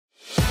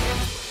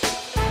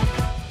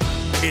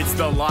It's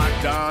the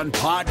Locked On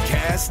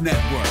Podcast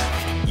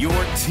Network, your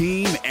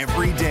team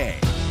every day.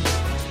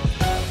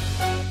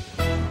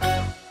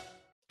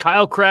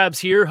 Kyle Krabs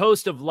here,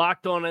 host of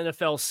Locked On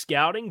NFL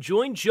Scouting.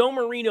 Join Joe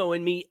Marino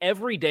and me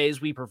every day as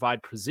we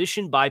provide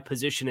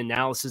position-by-position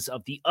analysis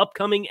of the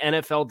upcoming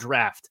NFL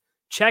Draft.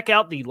 Check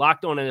out the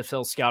Locked On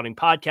NFL Scouting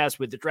podcast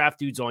with the Draft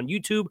Dudes on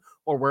YouTube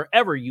or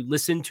wherever you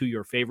listen to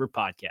your favorite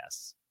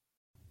podcasts.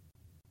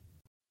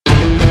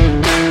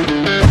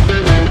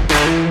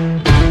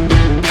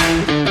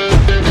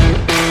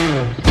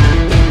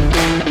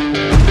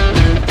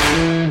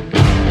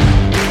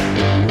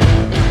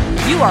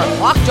 You are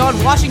Locked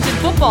On Washington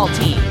Football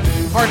Team,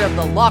 part of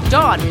the Locked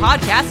On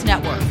Podcast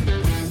Network.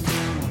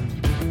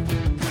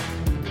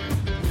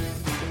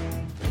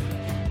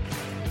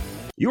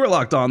 You are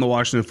Locked On the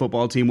Washington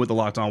Football Team with the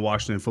Locked On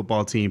Washington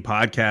Football Team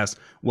podcast,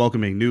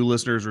 welcoming new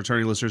listeners,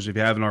 returning listeners. If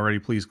you haven't already,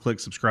 please click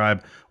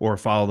subscribe or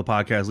follow the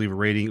podcast, leave a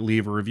rating,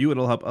 leave a review.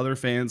 It'll help other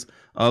fans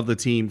of the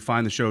team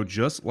find the show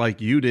just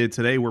like you did.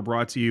 Today, we're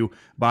brought to you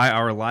by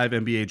our live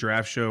NBA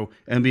draft show,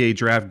 NBA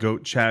Draft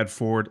GOAT Chad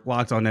Ford,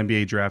 Locked On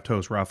NBA Draft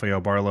host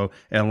Rafael Barlow,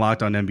 and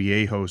Locked On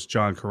NBA host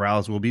John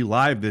Corrales will be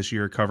live this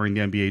year covering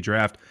the NBA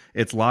Draft.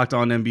 It's Locked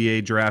On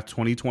NBA Draft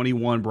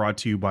 2021, brought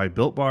to you by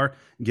Built Bar.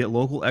 Get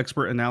local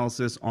expert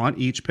analysis on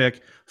each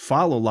pick.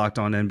 Follow Locked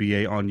On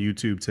NBA on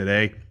YouTube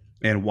today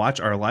and watch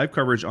our live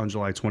coverage on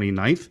July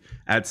 29th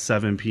at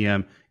 7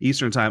 p.m.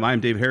 Eastern Time. I'm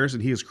Dave Harrison.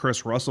 He is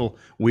Chris Russell.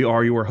 We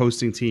are your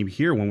hosting team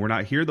here. When we're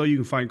not here, though, you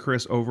can find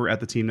Chris over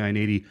at the Team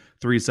 980,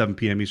 3 to 7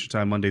 p.m. Eastern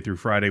Time, Monday through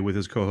Friday, with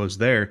his co-host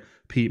there,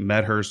 Pete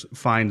Medhurst.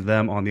 Find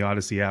them on the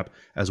Odyssey app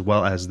as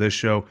well as this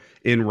show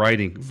in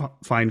writing.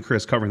 Find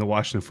Chris covering the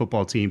Washington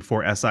Football Team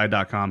for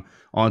SI.com,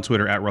 on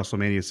Twitter at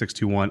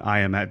Russellmania621.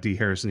 I am at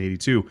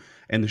DHarrison82.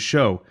 And the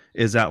show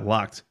is at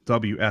Locked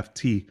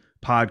WFT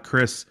Pod.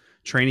 Chris,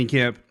 training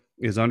camp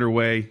is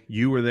underway.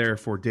 You were there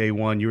for day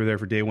one. You were there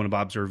for day one of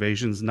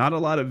observations. Not a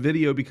lot of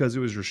video because it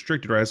was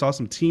restricted, right? I saw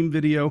some team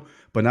video,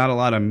 but not a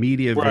lot of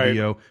media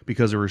video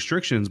because of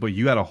restrictions. But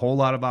you had a whole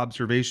lot of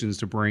observations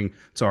to bring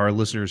to our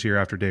listeners here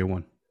after day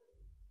one.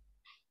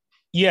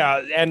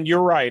 Yeah, and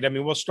you're right. I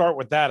mean, we'll start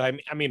with that.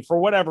 I mean, for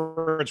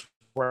whatever it's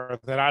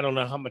worth, and I don't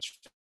know how much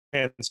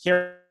fans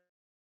care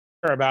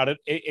about it.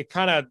 It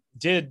kind of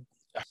did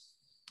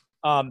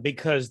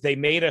because they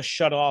made us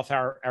shut off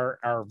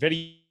our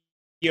video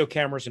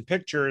cameras and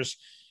pictures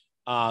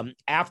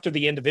after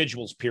the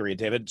individuals period,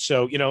 David.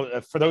 So,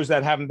 for those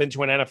that haven't been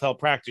to an NFL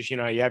practice, you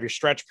have your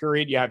stretch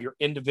period, you have your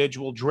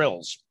individual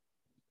drills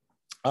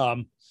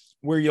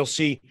where you'll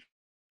see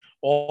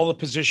all the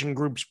position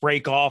groups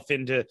break off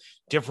into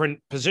different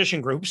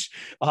position groups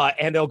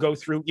and they'll go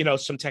through,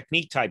 some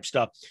technique type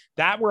stuff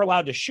that we're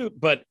allowed to shoot,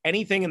 but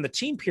anything in the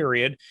team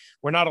period,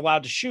 we're not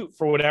allowed to shoot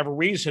for whatever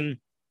reason,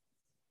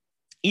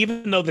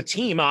 even though the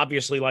team,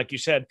 obviously, like you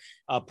said,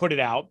 put it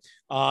out.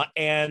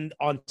 And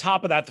on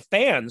top of that, the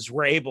fans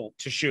were able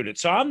to shoot it.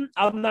 So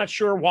I'm not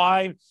sure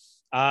why,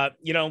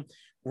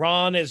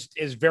 Ron is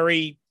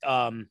very,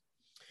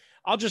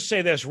 I'll just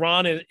say this,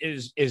 Ron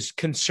is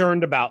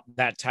concerned about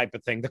that type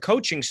of thing. The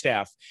coaching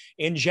staff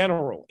in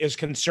general is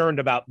concerned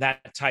about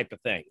that type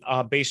of thing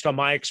based on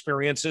my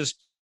experiences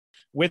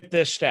with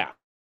this staff.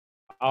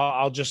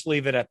 I'll just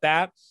leave it at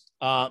that.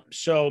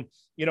 So,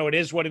 it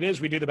is what it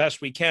is. We do the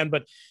best we can.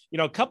 But,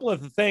 a couple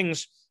of the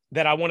things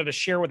that I wanted to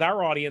share with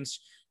our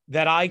audience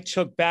that I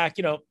took back,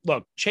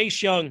 look,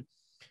 Chase Young,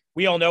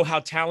 we all know how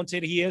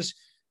talented he is.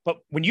 But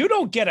when you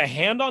don't get a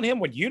hand on him,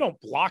 when you don't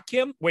block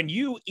him,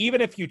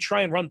 even if you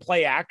try and run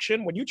play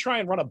action, when you try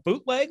and run a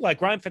bootleg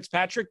like Ryan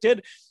Fitzpatrick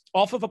did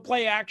off of a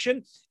play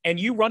action and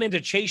you run into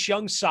Chase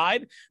Young's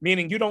side,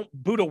 meaning you don't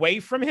boot away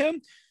from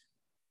him,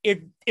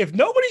 if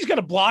nobody's going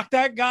to block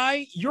that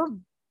guy,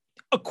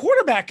 a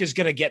quarterback is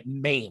going to get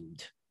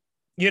maimed,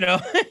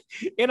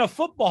 in a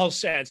football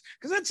sense,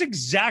 because that's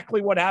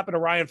exactly what happened to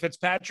Ryan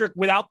Fitzpatrick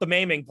without the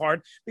maiming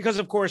part, because,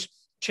 of course,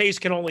 Chase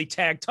can only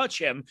touch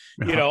him.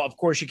 Of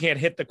course, you can't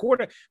hit the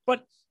quarter.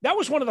 But that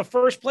was one of the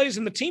first plays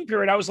in the team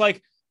period. I was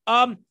like,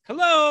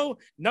 hello,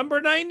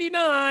 number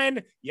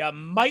 99. You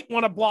might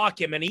want to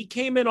block him. And he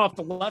came in off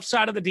the left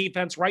side of the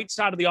defense, right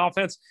side of the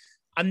offense.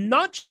 I'm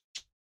not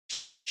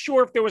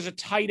sure if there was a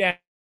tight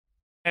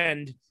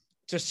end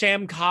to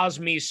Sam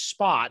Cosmi's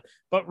spot.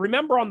 But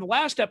remember on the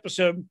last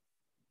episode,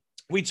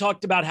 we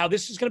talked about how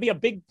this is going to be a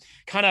big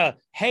kind of,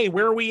 hey,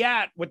 where are we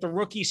at with the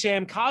rookie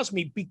Sam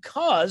Cosmi?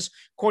 Because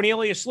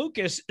Cornelius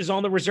Lucas is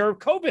on the reserve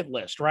COVID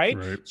list, right?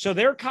 So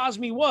there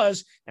Cosmi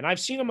was, and I've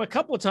seen him a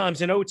couple of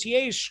times in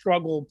OTAs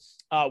struggle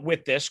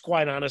with this,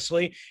 quite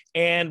honestly.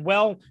 And,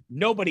 well,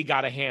 nobody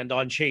got a hand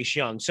on Chase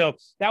Young. So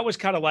that was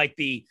kind of like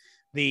the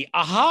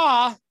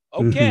aha,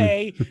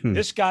 okay,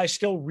 this guy's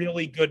still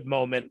really good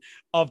moment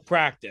of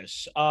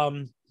practice.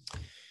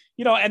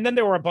 And then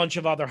there were a bunch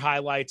of other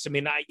highlights. I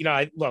mean,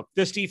 look,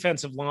 this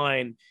defensive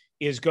line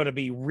is going to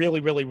be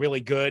really, really, really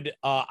good.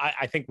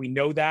 I think we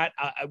know that.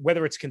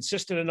 Whether it's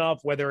consistent enough,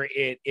 whether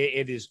it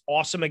is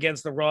awesome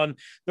against the run,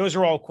 those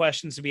are all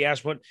questions to be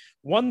asked. But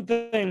one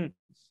thing,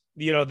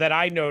 that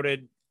I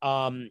noted,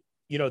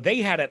 they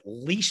had at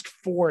least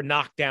 4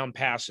 knockdown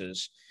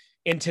passes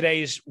in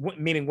today's,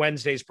 meaning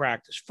Wednesday's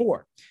practice,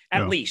 4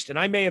 at least. And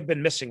I may have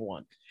been missing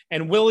one.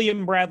 And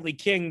William Bradley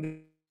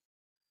King,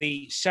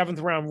 the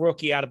 7th round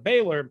rookie out of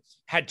Baylor,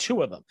 had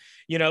 2 of them,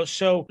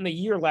 so in the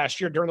year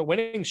last year during the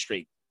winning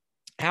streak,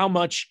 how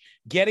much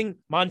getting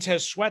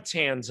Montez Sweat's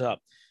hands up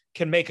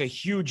can make a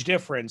huge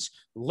difference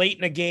late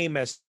in a game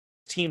as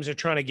teams are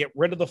trying to get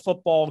rid of the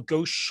football,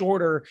 go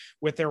shorter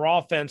with their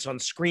offense on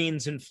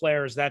screens and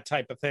flares, that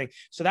type of thing.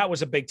 So that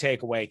was a big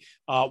takeaway.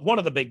 One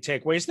of the big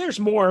takeaways. There's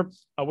more,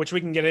 which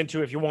we can get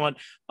into if you want.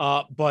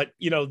 But,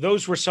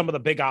 those were some of the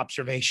big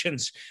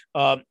observations,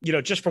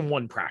 just from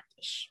one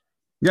practice.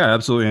 Yeah,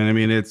 absolutely. And I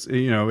mean,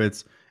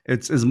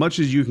 it's as much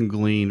as you can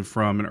glean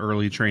from an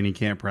early training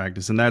camp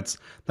practice. And that's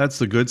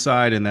the good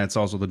side. And that's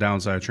also the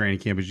downside of training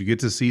camp is you get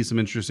to see some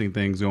interesting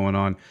things going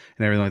on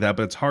and everything like that.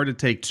 But it's hard to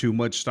take too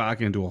much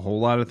stock into a whole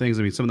lot of things.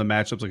 I mean, some of the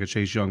matchups like a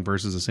Chase Young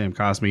versus a Sam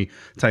Cosmi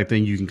type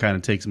thing, you can kind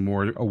of take some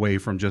more away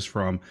from just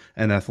from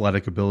an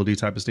athletic ability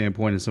type of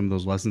standpoint and some of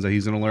those lessons that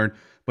he's going to learn.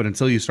 But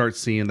until you start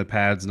seeing the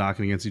pads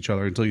knocking against each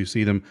other, until you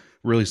see them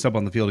really step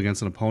on the field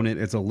against an opponent,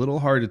 it's a little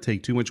hard to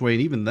take too much away.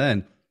 And even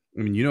then,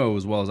 I mean,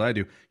 as well as I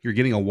do, you're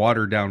getting a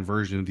watered down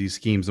version of these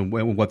schemes and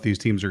what these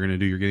teams are going to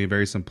do. You're getting a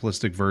very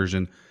simplistic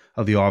version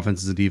of the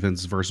offenses and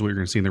defenses versus what you're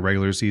going to see in the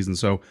regular season.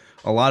 So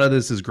a lot of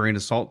this is grain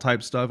of salt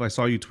type stuff. I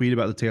saw you tweet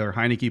about the Taylor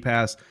Heinicke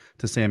pass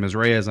to Sam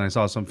Reyes, and I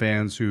saw some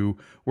fans who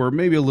were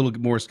maybe a little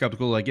more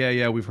skeptical, like,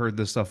 yeah, we've heard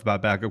this stuff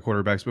about backup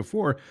quarterbacks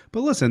before.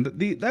 But listen,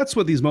 that's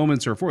what these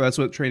moments are for. That's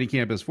what training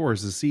camp is for,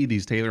 is to see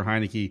these Taylor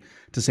Heinicke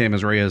to Sam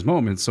Reyes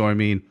moments. So, I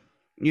mean,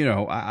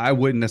 I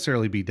wouldn't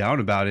necessarily be down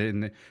about it.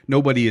 And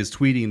nobody is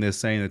tweeting this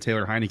saying that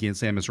Taylor Heinicke and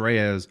Sammis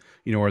Reyes,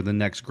 are the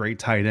next great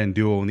tight end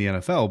duo in the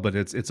NFL. But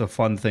it's a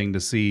fun thing to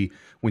see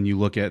when you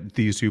look at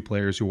these two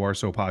players who are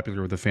so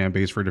popular with the fan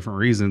base for different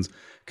reasons,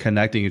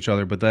 connecting each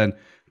other. But then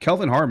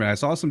Kelvin Harmon, I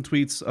saw some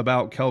tweets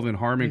about Kelvin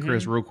Harmon,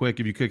 Chris, real quick,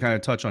 if you could kind of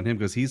touch on him,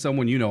 because he's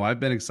someone, I've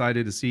been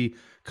excited to see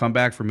come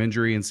back from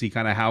injury and see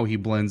kind of how he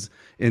blends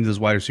into this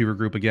wide receiver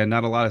group. Again,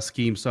 not a lot of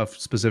scheme stuff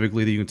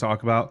specifically that you can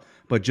talk about,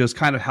 but just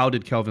kind of how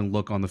did Kelvin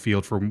look on the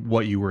field from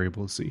what you were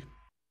able to see?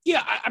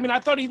 Yeah, I mean, I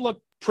thought he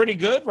looked pretty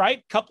good,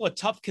 right? Couple of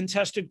tough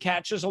contested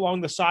catches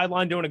along the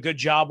sideline, doing a good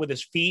job with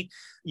his feet,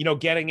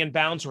 getting in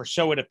bounds, or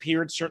so it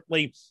appeared,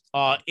 certainly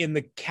in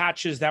the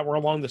catches that were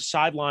along the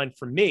sideline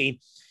for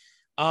me.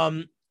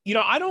 I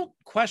don't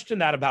question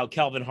that about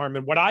Kelvin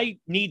Harmon. What I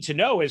need to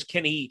know is,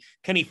 can he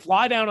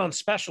fly down on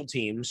special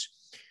teams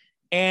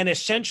and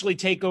essentially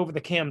take over the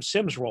Cam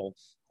Sims role,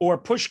 or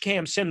push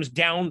Cam Sims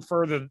down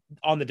further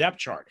on the depth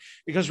chart?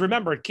 Because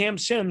remember, Cam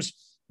Sims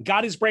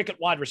got his break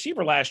at wide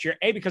receiver last year,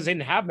 A, because they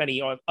didn't have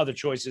many other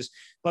choices,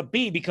 but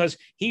B, because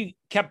he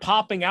kept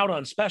popping out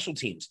on special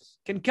teams.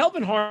 Can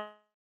Kelvin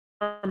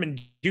Harmon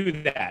do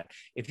that?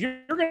 If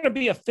you're going to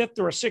be a 5th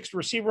or a 6th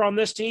receiver on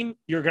this team,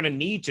 you're going to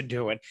need to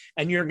do it,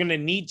 and you're going to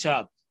need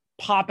to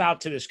pop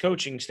out to this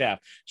coaching staff.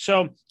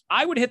 So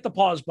I would hit the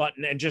pause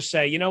button and just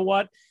say, you know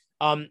what?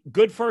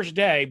 Good first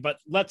day, but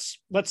let's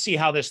see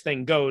how this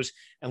thing goes,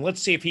 and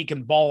let's see if he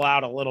can ball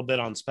out a little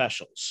bit on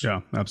specials. Yeah,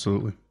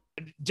 absolutely.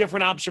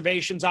 Different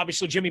observations.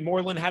 Obviously, Jimmy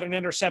Moreland had an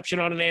interception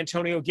on an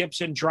Antonio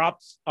Gibson drop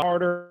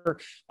harder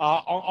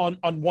on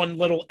one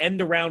little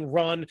end around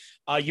run.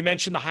 You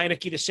mentioned the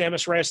Heinicke to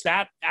Sammis Reyes.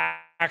 That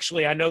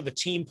actually, I know the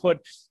team put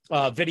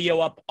video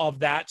up of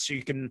that, so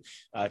you can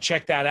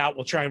check that out.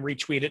 We'll try and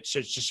retweet it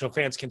so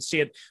fans can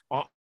see it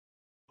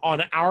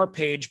on our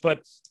page.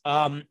 But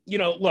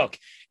look,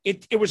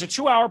 it was a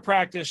 2-hour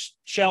practice.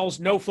 Shells,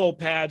 no full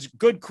pads,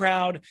 good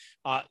crowd.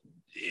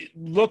 It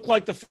looked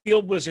like the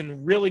field was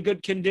in really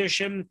good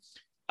condition.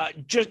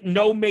 Just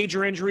no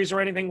major injuries or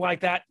anything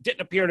like that.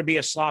 Didn't appear to be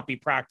a sloppy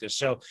practice.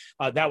 So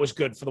that was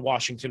good for the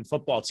Washington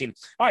football team.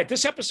 All right,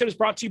 this episode is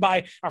brought to you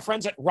by our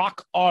friends at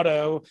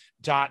rockauto.com.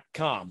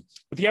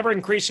 With the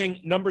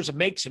ever-increasing numbers of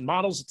makes and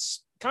models,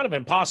 it's kind of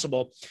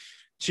impossible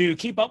to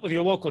keep up with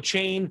your local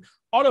chain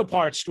auto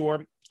parts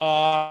store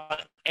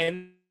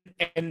and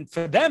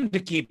for them to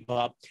keep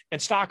up and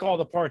stock all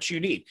the parts you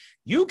need.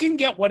 You can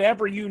get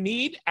whatever you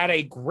need at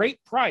a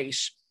great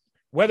price,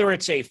 whether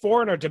it's a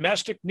foreign or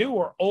domestic, new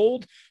or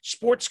old,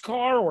 sports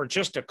car, or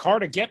just a car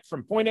to get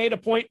from point A to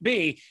point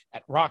B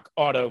at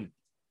rockauto.com.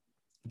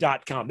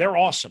 They're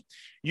awesome.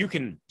 You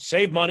can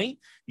save money.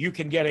 You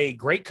can get a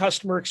great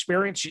customer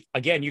experience.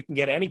 Again, you can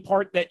get any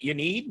part that you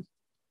need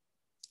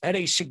at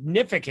a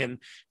significant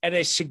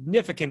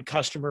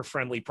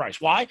customer-friendly price.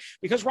 Why?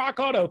 Because Rock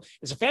Auto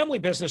is a family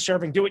business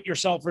serving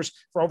do-it-yourselfers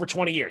for over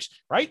 20 years,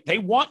 right? They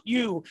want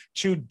you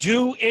to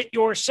do it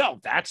yourself.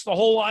 That's the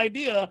whole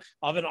idea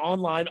of an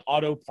online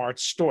auto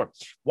parts store.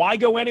 Why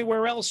go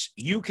anywhere else?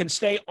 You can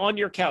stay on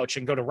your couch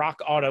and go to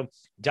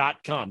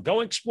rockauto.com. Go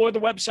explore the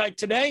website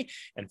today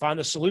and find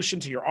the solution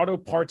to your auto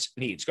parts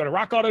needs. Go to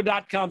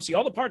rockauto.com, see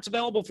all the parts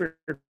available for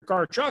your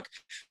car or truck.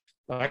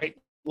 All right,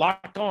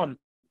 lock on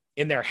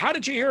in there. How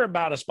did you hear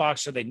about us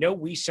box so they know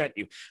we sent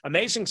you?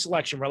 Amazing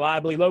selection,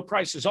 reliably low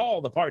prices,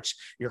 all the parts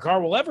your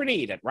car will ever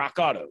need at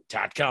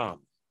rockauto.com.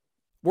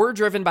 We're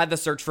driven by the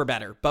search for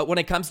better, but when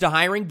it comes to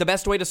hiring, the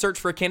best way to search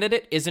for a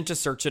candidate isn't to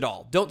search at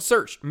all. Don't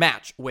search,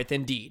 match with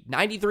Indeed.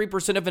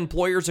 93% of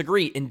employers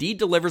agree Indeed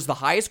delivers the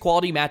highest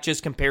quality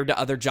matches compared to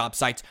other job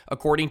sites,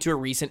 according to a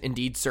recent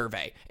Indeed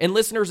survey. And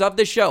listeners of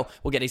this show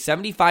will get a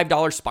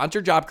 $75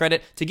 sponsored job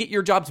credit to get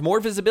your jobs more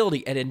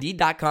visibility at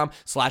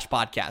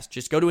Indeed.com/podcast.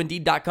 Just go to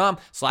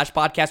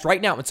Indeed.com/podcast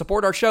right now and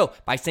support our show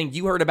by saying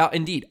you heard about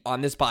Indeed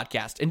on this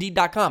podcast.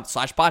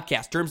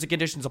 Indeed.com/podcast. Terms and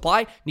conditions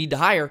apply. Need to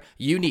hire?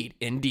 You need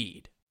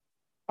Indeed.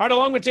 All right,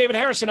 along with David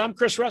Harrison, I'm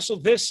Chris Russell.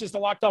 This is the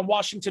Locked On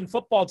Washington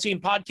Football Team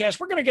podcast.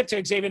 We're going to get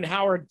to Xavier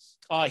Howard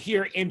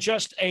here in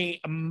just a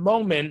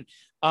moment.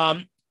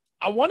 I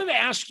wanted to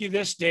ask you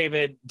this,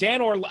 David.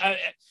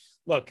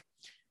 Look,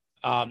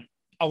 a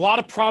lot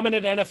of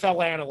prominent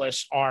NFL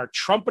analysts are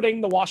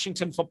trumpeting the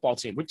Washington Football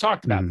Team. We've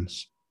talked about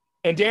this.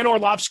 And Dan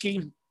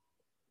Orlovsky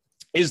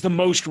is the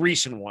most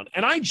recent one.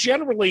 And I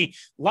generally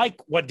like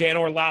what Dan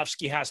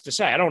Orlovsky has to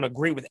say. I don't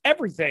agree with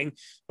everything,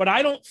 but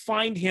I don't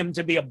find him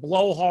to be a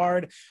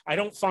blowhard. I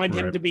don't find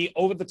him to be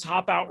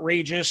over-the-top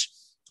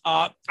outrageous.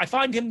 I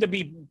find him to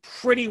be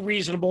pretty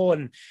reasonable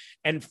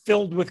and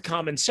filled with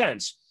common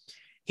sense.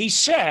 He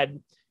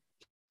said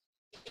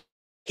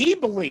he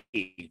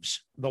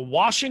believes the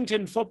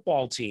Washington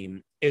Football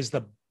Team is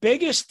the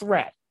biggest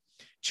threat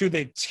to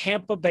the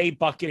Tampa Bay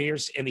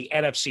Buccaneers in the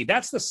NFC.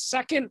 That's the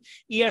second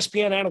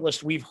ESPN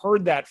analyst we've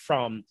heard that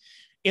from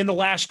in the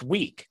last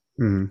week.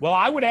 Well,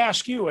 I would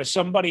ask you, as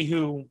somebody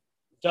who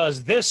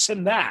does this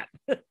and that,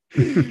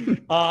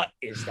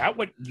 is that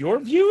what your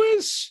view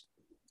is?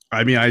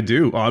 I mean, I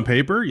do. On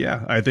paper,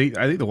 yeah. I think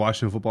the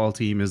Washington Football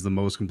Team is the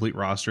most complete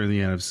roster in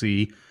the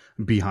NFC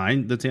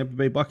behind the Tampa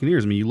Bay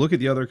Buccaneers. I mean, you look at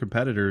the other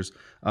competitors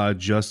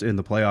just in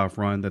the playoff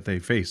run that they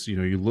face. You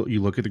know,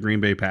 you look at the Green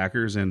Bay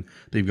Packers, and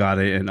they've got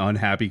an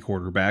unhappy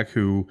quarterback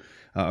who,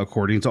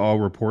 according to all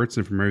reports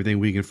and from everything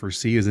we can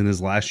foresee, is in his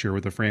last year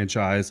with the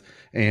franchise,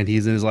 and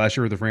he's in his last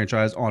year with the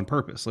franchise on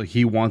purpose. Like,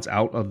 he wants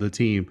out of the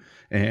team,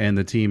 and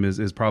the team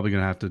is probably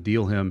going to have to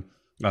deal him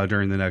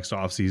during the next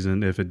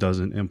offseason if it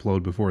doesn't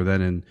implode before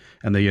then,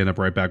 and they end up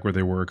right back where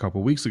they were a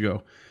couple weeks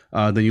ago.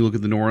 Then you look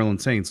at the New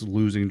Orleans Saints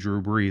losing Drew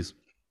Brees.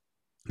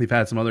 They've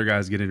had some other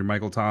guys get injured.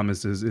 Michael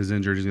Thomas is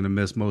injured. He's going to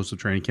miss most of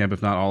training camp,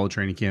 if not all of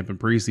training camp and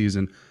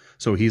preseason.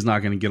 So he's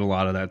not going to get a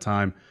lot of that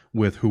time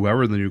with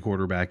whoever the new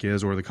quarterback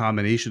is, or the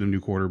combination of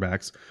new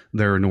quarterbacks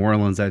there in New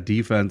Orleans. That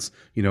defense,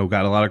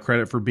 got a lot of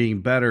credit for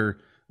being better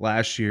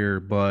last year,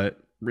 but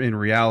in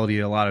reality,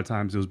 a lot of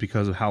times it was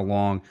because of how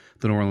long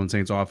the New Orleans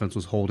Saints offense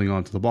was holding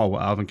on to the ball.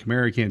 Well, Alvin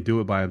Kamara can't do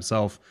it by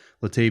himself.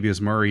 Latavius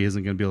Murray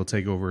isn't going to be able to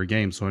take over a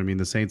game. So, I mean,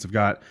 the Saints have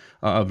got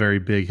a very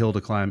big hill to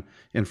climb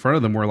in front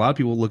of them, where a lot of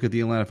people look at the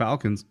Atlanta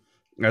Falcons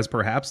as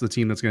perhaps the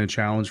team that's going to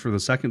challenge for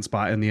the second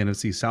spot in the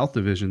NFC South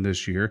division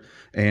this year.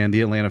 And the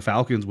Atlanta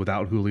Falcons,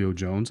 without Julio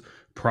Jones,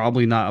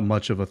 probably not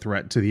much of a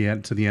threat to the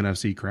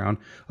NFC crown.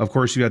 Of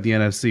course, you got the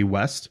NFC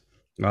West.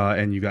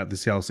 And you got the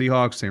Seattle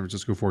Seahawks, San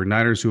Francisco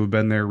 49ers, who have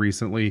been there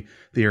recently,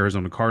 the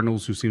Arizona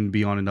Cardinals, who seem to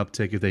be on an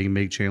uptick if they can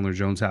make Chandler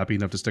Jones happy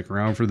enough to stick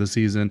around for the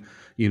season.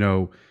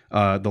 The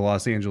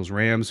Los Angeles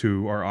Rams,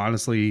 who are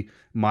honestly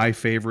my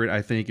favorite.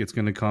 I think it's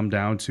going to come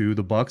down to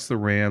the Bucs, the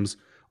Rams,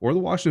 or the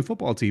Washington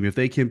Football Team if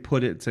they can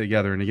put it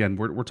together. And again,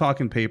 we're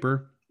talking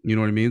paper, you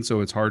know what I mean?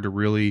 So it's hard to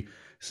really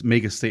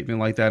make a statement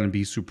like that and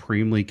be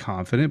supremely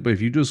confident. But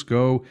if you just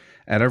go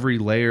at every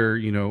layer,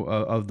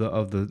 of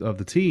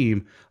the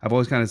team, I've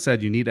always kind of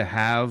said you need to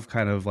have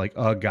kind of like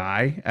a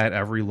guy at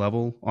every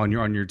level on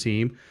your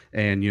team.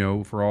 And,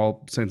 for all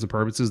intents and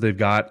purposes, they've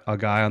got a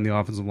guy on the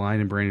offensive line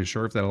in Brandon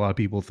Scherff that a lot of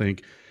people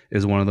think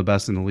is one of the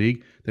best in the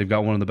league. They've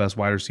got one of the best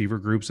wide receiver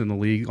groups in the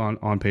league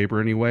on paper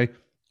anyway.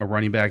 A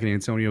running back in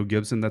Antonio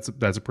Gibson, that's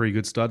a pretty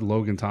good stud.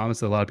 Logan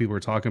Thomas, that a lot of people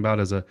are talking about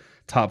as a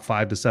top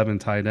 5 to 7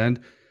 tight end.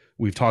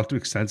 We've talked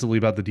extensively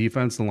about the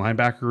defense. The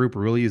linebacker group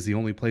really is the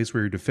only place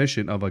where you're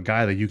deficient of a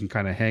guy that you can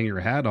kind of hang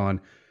your hat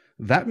on.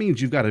 That means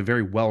you've got a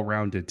very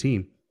well-rounded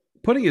team.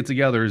 Putting it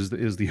together is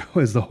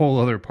the whole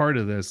other part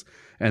of this.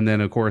 And then,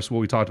 of course, what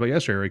we talked about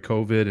yesterday, right?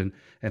 COVID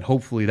and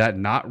hopefully that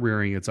not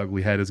rearing its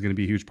ugly head is going to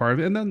be a huge part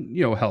of it. And then,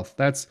 health.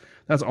 That's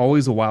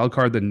always a wild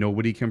card that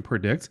nobody can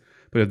predict.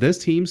 But if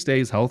this team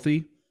stays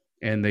healthy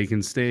and they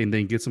can stay and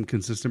they get some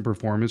consistent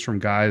performance from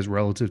guys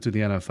relative to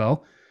the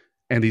NFL,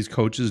 and these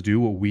coaches do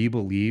what we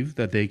believe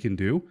that they can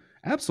do,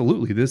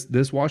 absolutely,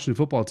 this Washington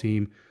Football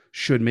Team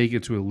should make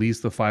it to at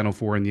least the Final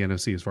Four in the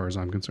NFC, as far as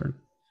I'm concerned.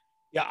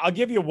 Yeah, I'll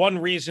give you one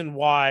reason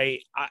why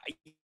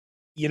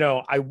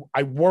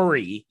I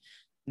worry.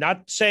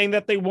 Not saying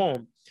that they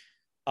won't.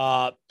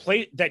 That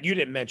you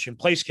didn't mention,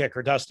 place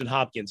kicker Dustin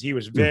Hopkins. He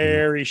was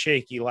very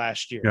shaky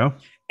last year. Yeah.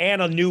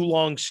 And a new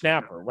long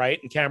snapper, right?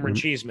 And Cameron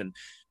Cheeseman,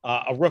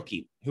 a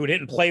rookie who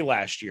didn't play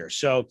last year.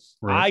 So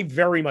I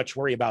very much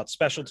worry about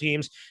special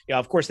teams. Yeah,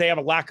 of course, they have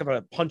a lack of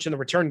a punch in the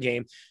return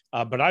game,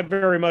 but I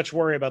very much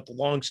worry about the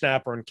long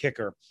snapper and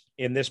kicker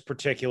in this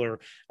particular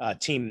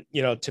team.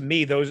 To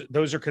me,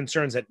 those are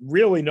concerns that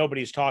really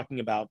nobody's talking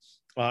about,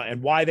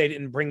 and why they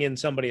didn't bring in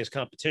somebody as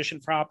competition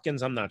for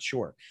Hopkins, I'm not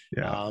sure.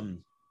 Yeah.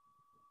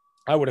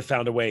 I would have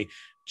found a way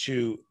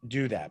to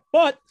do that.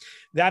 But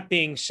that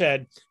being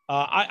said,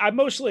 I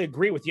mostly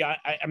agree with you.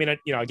 I mean,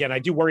 again, I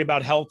do worry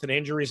about health and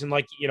injuries. And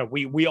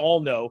we all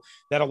know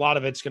that a lot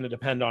of it's going to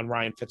depend on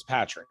Ryan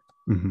Fitzpatrick.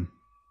 Mm-hmm.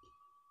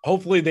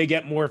 Hopefully they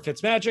get more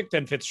Fitzmagic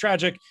than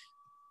Fitztragic.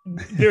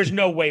 There's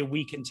no way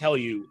we can tell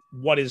you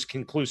what is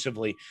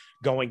conclusively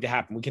going to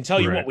happen. We can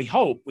tell you what we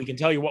hope. We can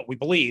tell you what we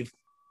believe.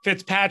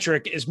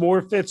 Fitzpatrick is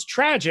more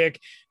Fitztragic.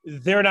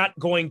 They're not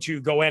going to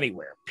go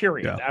anywhere,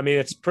 period. Yeah. I mean,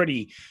 it's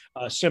pretty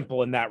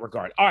simple in that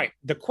regard. All right.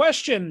 The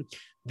question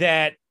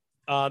that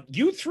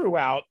you threw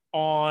out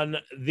on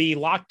the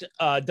Locked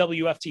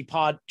WFT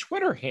Pod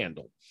Twitter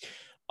handle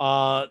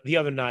the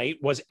other night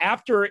was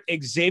after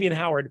Xavier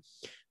Howard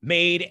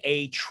made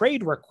a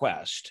trade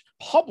request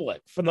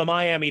public from the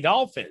Miami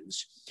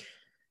Dolphins.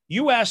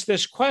 You asked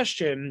this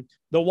question: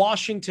 the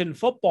Washington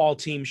football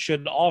team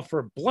should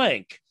offer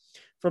blank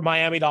for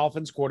Miami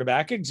Dolphins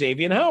quarterback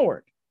Xavier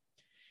Howard.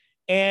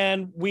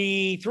 And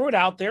we threw it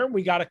out there.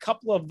 We got a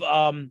couple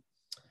of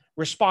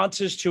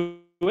responses to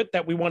it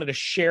that we wanted to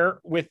share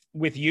with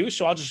you.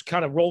 So I'll just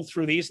kind of roll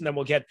through these and then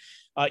we'll get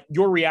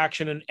your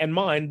reaction and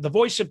mine. The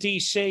voice of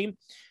DC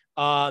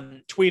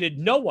tweeted,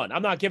 "No one,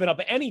 I'm not giving up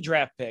any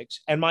draft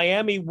picks, and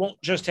Miami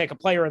won't just take a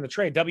player in the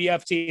trade.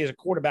 WFT is a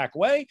quarterback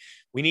away.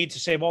 We need to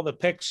save all the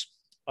picks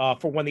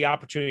for when the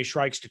opportunity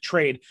strikes to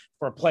trade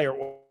for a player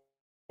or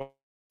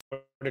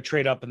to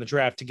trade up in the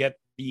draft to get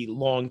the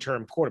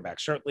long-term quarterback."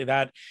 Certainly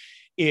that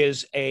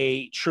is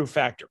a true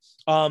factor.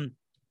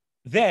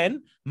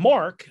 Then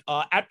Mark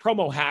at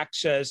Promo Hack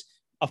says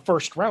a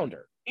first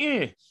rounder.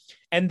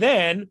 And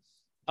then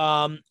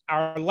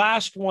our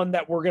last one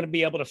that we're going to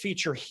be able to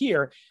feature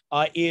here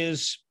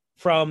is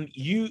from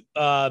you.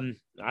 I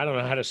don't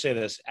know how to say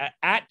this.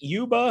 At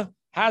Yuba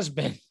has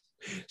been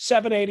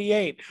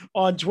 788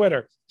 on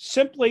Twitter.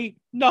 Simply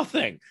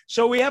nothing.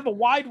 So we have a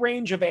wide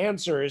range of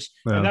answers,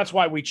 and that's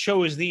why we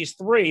chose these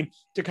three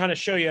to kind of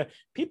show you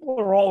people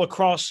are all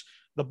across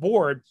the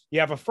board. You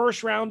have a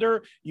first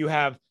rounder, you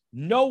have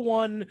no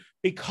one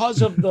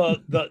because of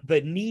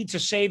the need to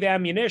save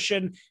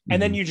ammunition,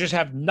 and then you just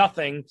have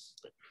nothing,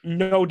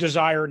 no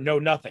desire, no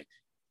nothing.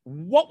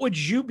 What would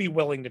you be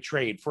willing to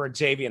trade for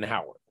Xavier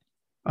Howard?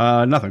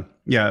 Nothing.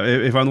 Yeah.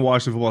 If I'm the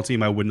Washington football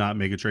team, I would not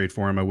make a trade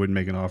for him. I wouldn't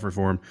make an offer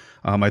for him.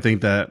 I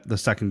think that the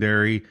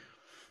secondary,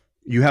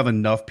 you have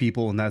enough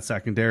people in that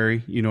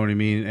secondary, you know what I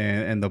mean?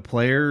 And the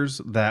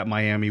players that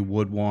Miami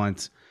would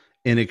want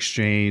in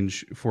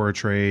exchange for a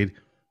trade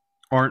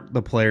aren't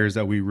the players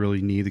that we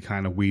really need to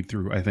kind of weed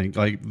through. I think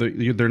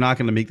they're not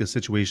going to make the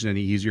situation any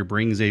easier.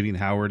 Bring Xavier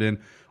Howard in.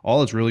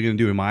 All it's really going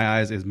to do in my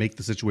eyes is make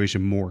the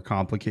situation more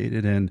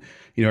complicated. And,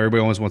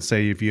 everybody always wants to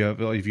say, if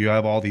you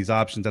have all these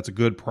options, that's a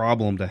good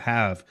problem to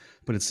have,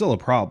 but it's still a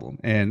problem.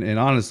 And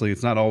honestly,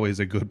 it's not always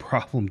a good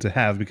problem to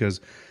have, because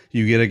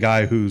you get a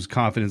guy whose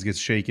confidence gets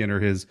shaken or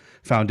his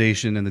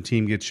foundation and the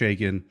team gets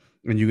shaken,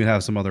 and you can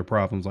have some other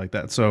problems like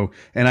that. So,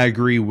 and I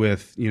agree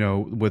with,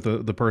 with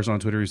the person on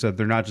Twitter who said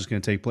they're not just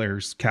going to take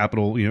players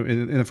capital,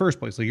 in the first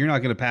place. Like, you're not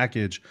going to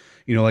package,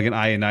 like an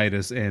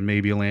Ioannidis and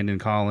maybe a Landon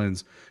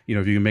Collins,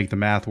 if you can make the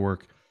math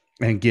work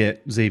and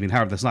get Xavier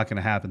Howard. That's not going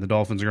to happen. The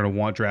Dolphins are going to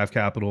want draft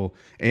capital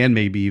and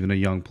maybe even a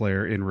young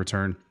player in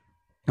return.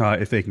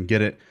 If they can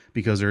get it,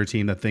 because they're a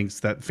team that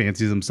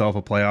fancies themselves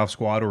a playoff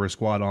squad or a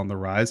squad on the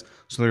rise.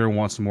 So they're going to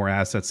want some more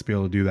assets to be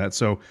able to do that.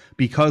 So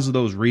because of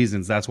those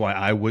reasons, that's why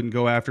I wouldn't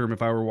go after him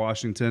if I were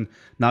Washington,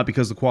 not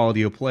because of the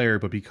quality of player,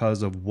 but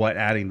because of what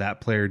adding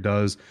that player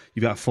does.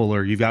 You've got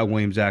Fuller, you've got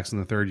William Jackson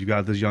III, you've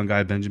got this young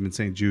guy, Benjamin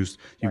St. Juste,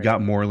 you've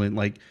got Moreland.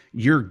 Like,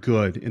 you're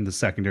good in the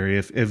secondary.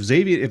 If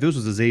this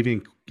was a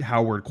Xavier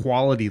Howard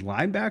quality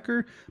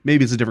linebacker,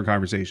 maybe it's a different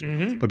conversation.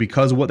 Mm-hmm. But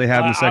because of what they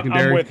have in the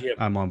secondary,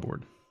 I'm on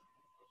board.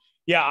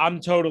 Yeah, I'm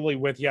totally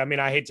with you. I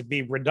mean, I hate to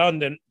be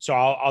redundant, so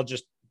I'll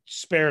just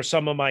spare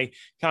some of my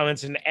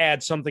comments and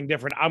add something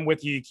different. I'm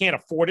with you. You can't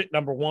afford it,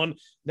 number one.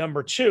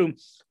 Number two,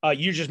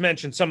 you just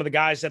mentioned some of the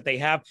guys that they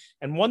have.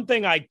 And one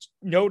thing I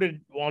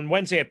noted on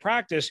Wednesday at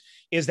practice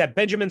is that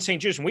Benjamin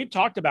St. Juste, and we've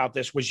talked about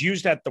this, was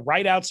used at the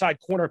right outside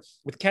corner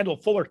with Kendall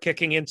Fuller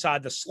kicking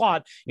inside the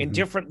slot in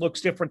different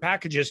looks, different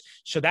packages.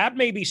 So that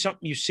may be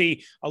something you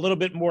see a little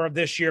bit more of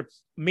this year,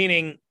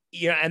 meaning –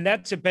 and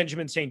that's if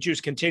Benjamin St.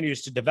 Juste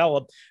continues to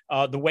develop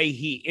the way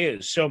he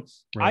is. So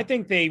I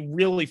think they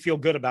really feel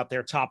good about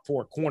their top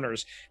four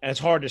corners, and it's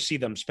hard to see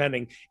them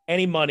spending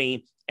any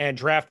money and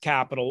draft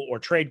capital or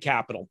trade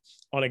capital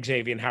on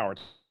Xavier Howard.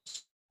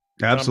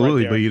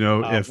 Absolutely. Right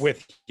there, but, if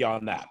with you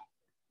on that.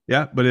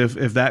 Yeah, but if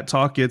that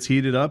talk gets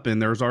heated up,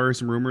 and there's already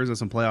some rumors that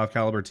some playoff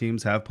caliber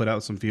teams have put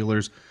out some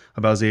feelers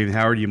about Xavier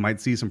Howard, you might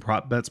see some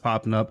prop bets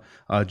popping up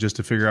just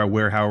to figure out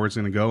where Howard's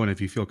going to go. And if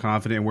you feel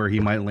confident in where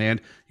he might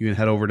land, you can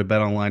head over to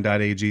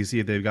betonline.ag, see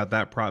if they've got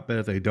that prop bet.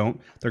 If they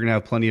don't, they're going to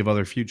have plenty of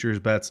other futures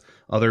bets,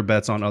 other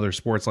bets on other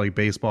sports like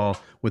baseball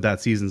with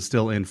that season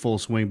still in full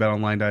swing.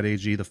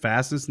 Betonline.ag, the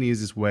fastest and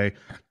easiest way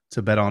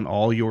to bet on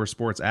all your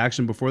sports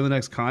action. Before the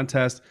next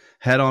contest,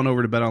 head on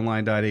over to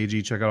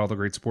betonline.ag. Check out all the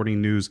great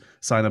sporting news,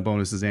 sign-up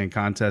bonuses, and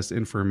contest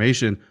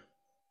information.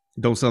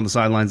 Don't sit on the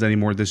sidelines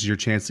anymore. This is your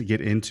chance to get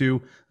into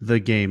the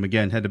game.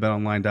 Again, head to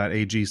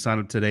betonline.ag, sign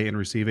up today, and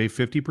receive a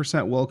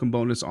 50% welcome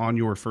bonus on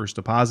your first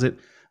deposit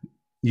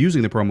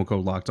using the promo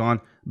code Locked On.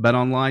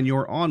 BetOnline,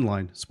 your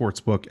online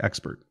sportsbook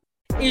expert.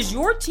 Is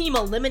your team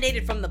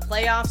eliminated from the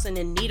playoffs and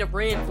in need of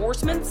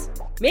reinforcements?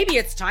 Maybe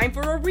it's time for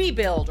a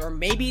rebuild, or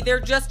maybe they're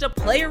just a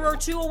player or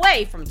two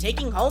away from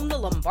taking home the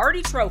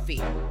Lombardi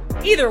Trophy.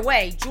 Either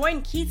way,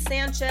 join Keith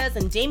Sanchez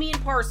and Damian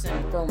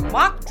Parson for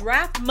Mock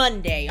Draft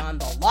Monday on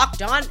the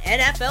Locked On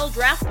NFL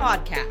Draft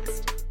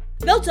Podcast.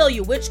 They'll tell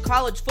you which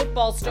college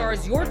football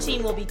stars your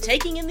team will be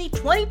taking in the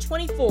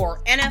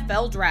 2024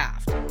 NFL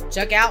Draft.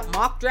 Check out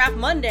Mock Draft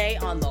Monday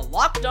on the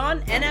Locked On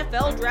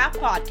NFL Draft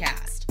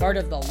Podcast, part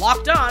of the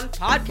Locked On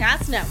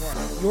Podcast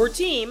Network, your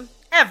team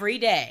every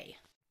day.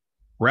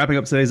 Wrapping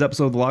up today's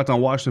episode of the Locked On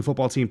Washington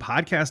Football Team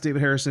podcast,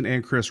 David Harrison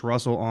and Chris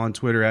Russell on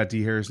Twitter at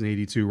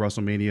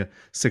DHarrison82,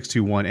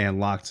 WrestleMania621, and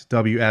Locked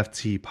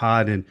WFT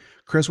Pod. And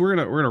Chris, we're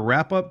gonna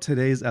wrap up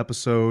today's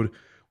episode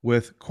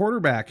with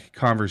quarterback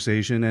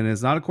conversation, and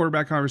it's not a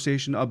quarterback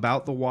conversation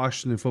about the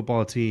Washington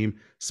Football Team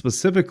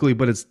specifically,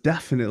 but it's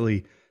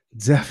definitely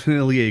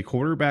a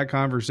quarterback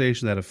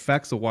conversation that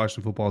affects the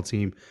Washington Football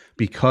Team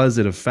because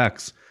it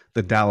affects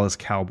the Dallas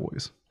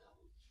Cowboys.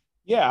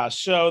 Yeah,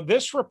 so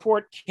this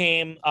report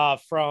came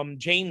from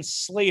Jane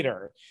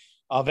Slater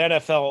of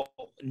NFL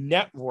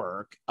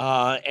Network,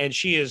 and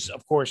she is,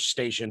 of course,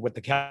 stationed with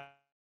the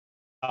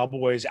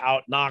Cowboys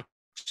out in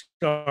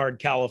Oxnard,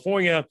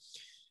 California.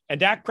 And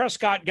Dak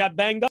Prescott got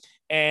banged up,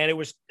 and it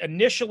was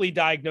initially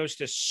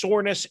diagnosed as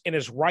soreness in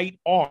his right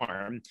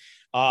arm.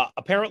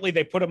 Apparently,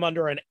 they put him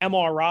under an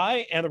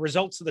MRI, and the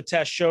results of the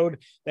test showed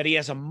that he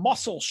has a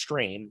muscle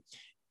strain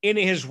in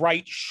his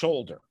right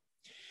shoulder.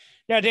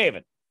 Now,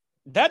 David,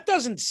 that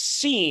doesn't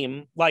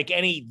seem like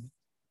any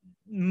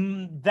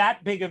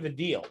that big of a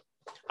deal.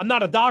 I'm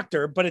not a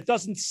doctor, but it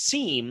doesn't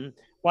seem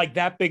like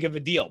that big of a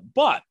deal.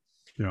 But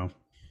yeah.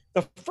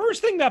 The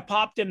first thing that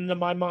popped into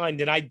my mind,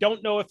 and I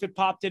don't know if it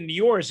popped into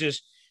yours,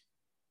 is,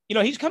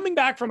 he's coming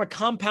back from a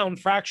compound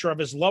fracture of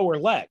his lower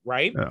leg,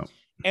 right? Yeah.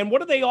 And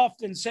what do they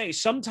often say?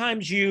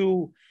 Sometimes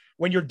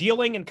when you're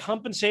dealing and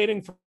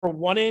compensating for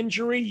one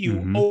injury,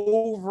 you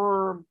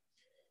over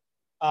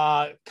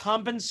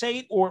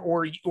compensate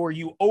or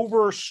you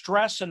over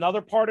stress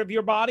another part of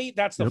your body.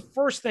 That's the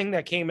first thing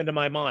that came into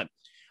my mind.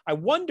 I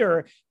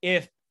wonder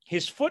if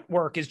his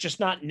footwork is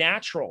just not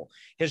natural.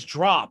 His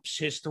drops,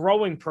 his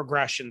throwing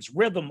progressions,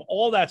 rhythm,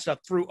 all that stuff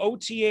through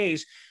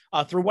OTAs,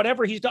 through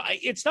whatever he's done.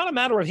 It's not a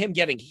matter of him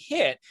getting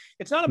hit.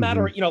 It's not a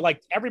matter of,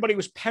 like everybody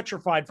was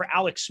petrified for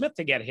Alex Smith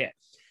to get hit.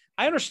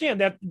 I understand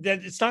that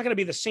it's not going to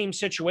be the same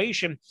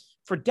situation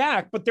for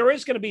Dak, but there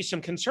is going to be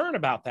some concern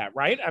about that,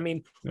 right? I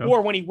mean,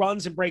 or when he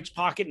runs and breaks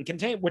pocket and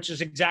contain, which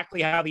is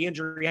exactly how the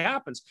injury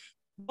happens.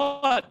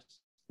 But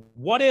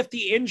what if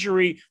the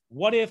injury,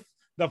 what if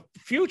the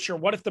future,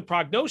 what if the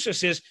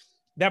prognosis is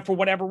that for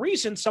whatever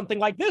reason, something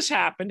like this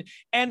happened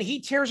and he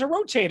tears a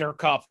rotator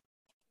cuff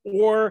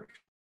or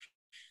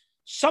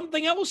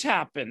something else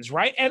happens,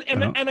 right?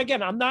 And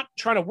again, I'm not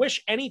trying to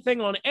wish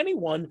anything on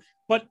anyone,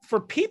 but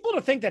for people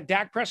to think that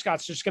Dak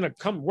Prescott's just going to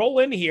come roll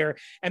in here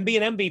and be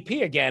an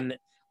MVP again,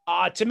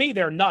 to me,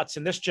 they're nuts.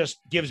 And this just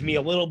gives me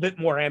a little bit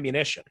more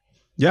ammunition.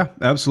 Yeah,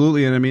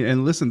 absolutely. And I mean,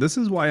 and listen, this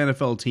is why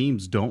NFL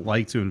teams don't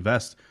like to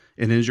invest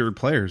in injured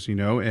players,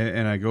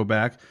 and I go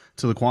back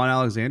to the Quan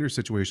Alexander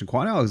situation.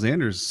 Quan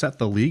Alexander set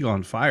the league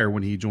on fire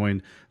when he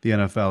joined the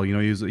NFL.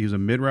 He was a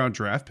mid-round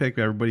draft pick.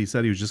 Everybody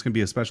said he was just going to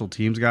be a special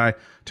teams guy.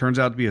 Turns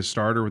out to be a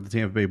starter with the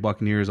Tampa Bay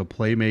Buccaneers, a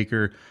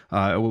playmaker,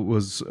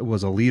 was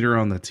a leader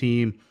on the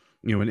team.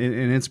 An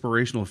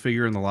inspirational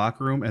figure in the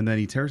locker room, and then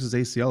he tears his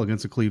ACL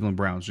against the Cleveland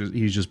Browns.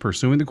 He's just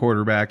pursuing the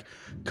quarterback,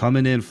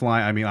 coming in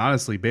flying. I mean,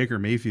 honestly, Baker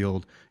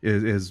Mayfield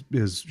is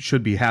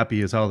should be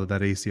happy as hell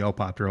that ACL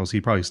popped, or else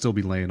he'd probably still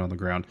be laying on the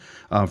ground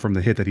from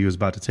the hit that he was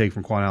about to take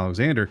from Quan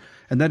Alexander.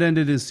 And that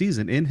ended his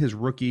season in his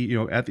rookie,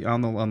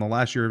 on the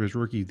last year of his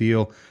rookie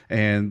deal.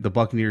 And the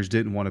Buccaneers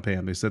didn't want to pay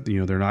him. They said,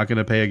 they're not going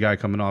to pay a guy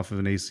coming off of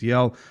an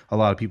ACL. A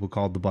lot of people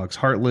called the Bucs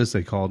heartless.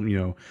 They called,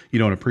 you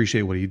don't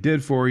appreciate what he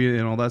did for you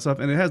and all that stuff.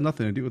 And it has nothing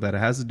to do with that. It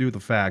has to do with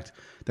the fact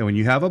that when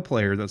you have a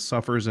player that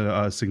suffers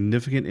a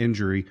significant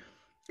injury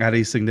at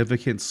a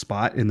significant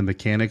spot in the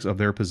mechanics of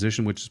their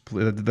position, which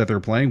is that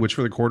they're playing, which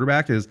for the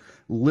quarterback is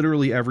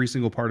literally every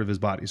single part of his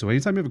body. So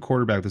anytime you have a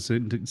quarterback with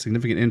a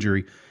significant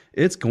injury,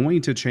 it's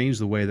going to change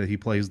the way that he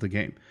plays the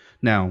game.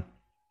 Now,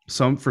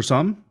 for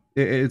some,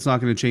 it's not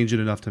going to change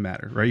it enough to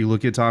matter, right? You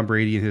look at Tom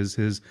Brady and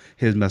his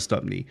messed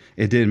up knee.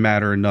 It didn't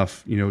matter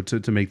enough,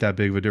 to make that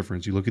big of a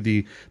difference. You look at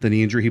the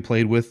knee injury he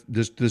played with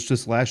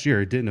just last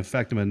year. It didn't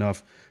affect him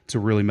enough to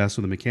really mess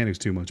with the mechanics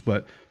too much.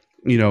 But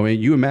and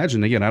you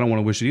imagine, again, I don't want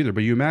to wish it either,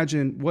 but you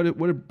imagine what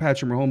if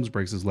Patrick Mahomes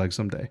breaks his leg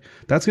someday?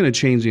 That's going to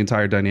change the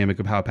entire dynamic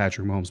of how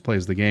Patrick Mahomes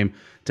plays the game.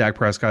 Dak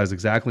Prescott is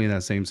exactly in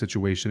that same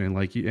situation,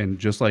 and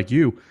just like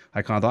you,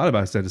 I kind of thought about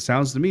it. I said, it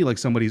sounds to me like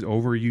somebody's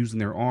overusing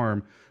their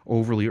arm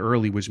overly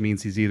early, which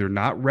means he's either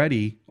not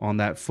ready on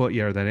that foot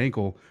yet or that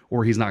ankle,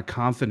 or he's not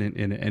confident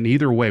in it. And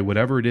either way,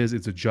 whatever it is,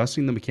 it's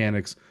adjusting the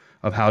mechanics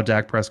of how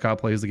Dak Prescott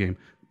plays the game.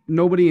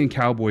 Nobody in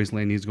Cowboys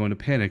land needs to go into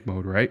panic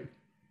mode, right?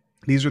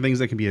 These are things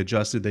that can be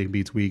adjusted, they can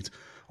be tweaked,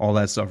 all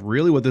that stuff.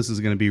 Really what this is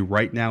going to be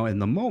right now in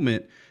the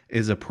moment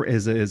is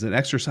an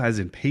exercise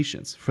in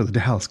patience for the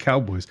Dallas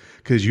Cowboys,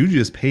 because you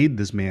just paid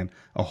this man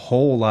a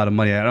whole lot of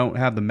money. I don't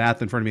have the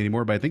math in front of me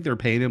anymore, but I think they're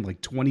paying him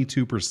like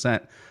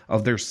 22%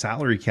 of their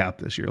salary cap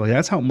this year. Like,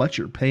 that's how much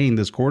you're paying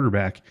this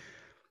quarterback.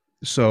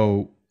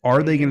 So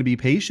are they going to be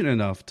patient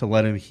enough to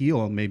let him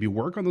heal and maybe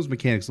work on those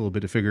mechanics a little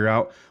bit to figure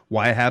out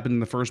why it happened in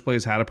the first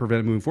place, how to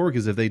prevent it moving forward?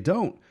 Because if they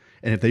don't,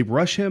 and if they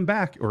rush him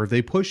back, or if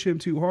they push him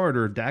too hard,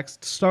 or Dak's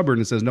stubborn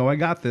and says, no, I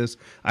got this,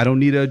 I don't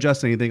need to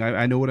adjust anything,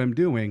 I know what I'm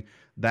doing,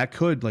 that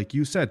could, like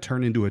you said,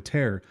 turn into a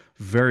tear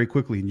very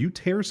quickly. And you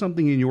tear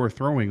something in your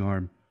throwing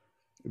arm,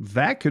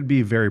 that could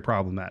be very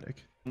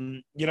problematic.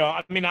 You know,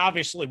 I mean,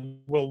 obviously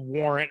we'll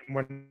warrant,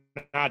 we're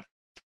not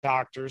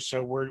doctors,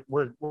 so we're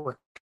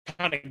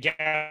kind of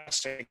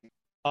guessing,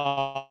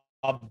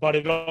 but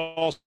it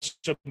also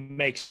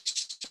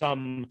makes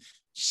some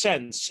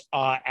sense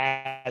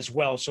as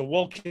well. So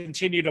we'll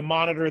continue to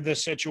monitor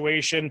this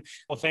situation.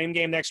 Hall of Fame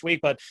game next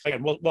week, but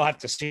again, we'll have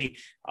to see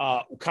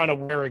kind of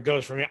where it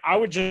goes from here. I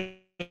would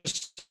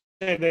just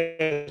say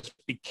this: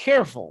 be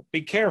careful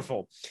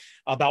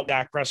about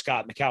Dak Prescott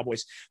and the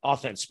Cowboys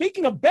offense.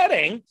 Speaking of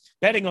betting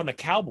on the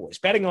Cowboys,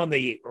 betting on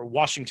the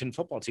Washington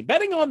football team,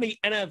 betting on the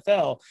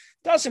NFL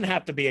doesn't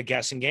have to be a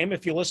guessing game.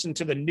 If you listen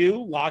to the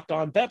new Locked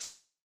On Bets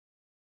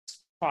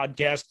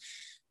podcast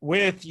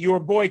with your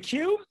boy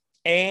Q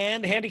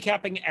and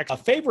handicapping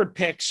favorite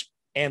picks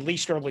and Lee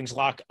Sterling's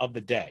lock of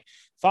the day.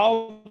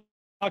 Follow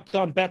Locked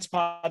On Bets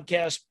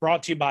podcast,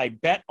 brought to you by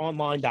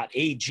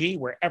betonline.ag,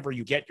 wherever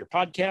you get your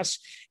podcasts.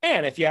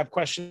 And if you have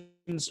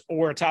questions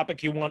or a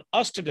topic you want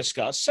us to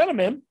discuss, send them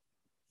in.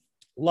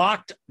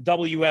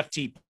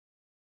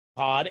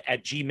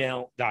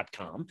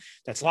 LockedWFTpod@gmail.com.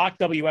 That's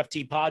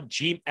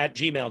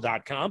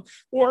LockedWFTpod@gmail.com.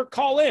 Or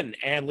call in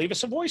and leave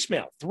us a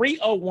voicemail,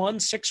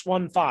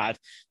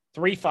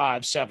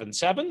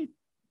 301-615-3577.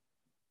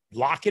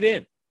 Lock it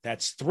in.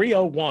 That's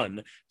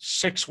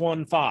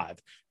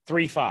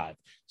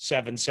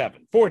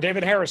 301-615-3577. For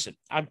David Harrison,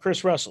 I'm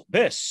Chris Russell.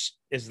 This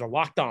is the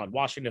Locked On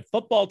Washington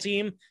Football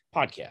Team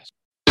podcast.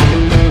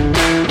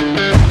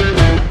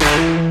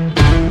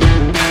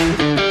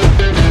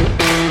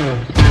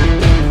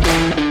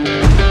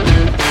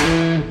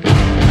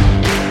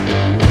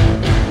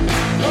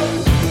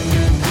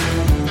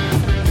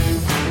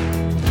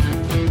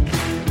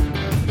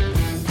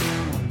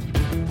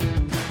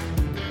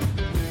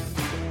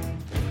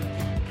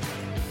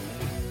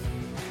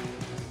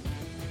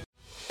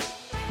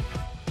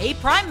 Hey,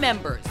 Prime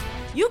members,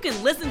 you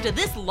can listen to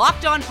this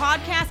Locked On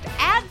podcast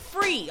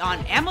ad-free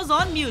on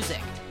Amazon Music.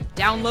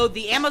 Download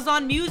the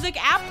Amazon Music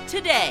app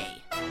today.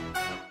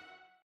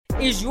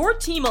 Is your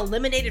team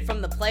eliminated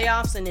from the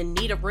playoffs and in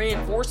need of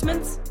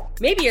reinforcements?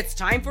 Maybe it's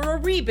time for a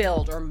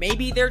rebuild, or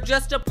maybe they're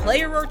just a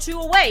player or two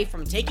away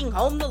from taking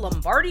home the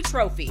Lombardi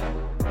Trophy.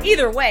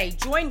 Either way,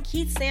 join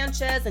Keith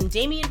Sanchez and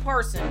Damian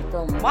Parson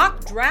for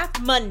Mock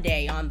Draft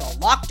Monday on the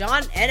Locked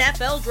On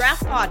NFL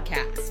Draft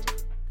Podcast.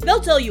 They'll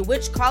tell you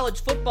which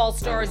college football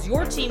stars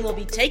your team will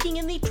be taking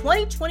in the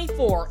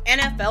 2024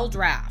 NFL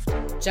Draft.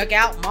 Check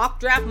out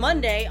Mock Draft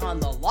Monday on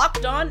the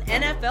Locked On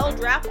NFL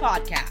Draft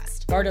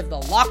Podcast, part of the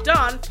Locked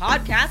On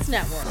Podcast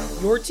Network.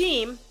 Your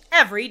team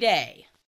every day.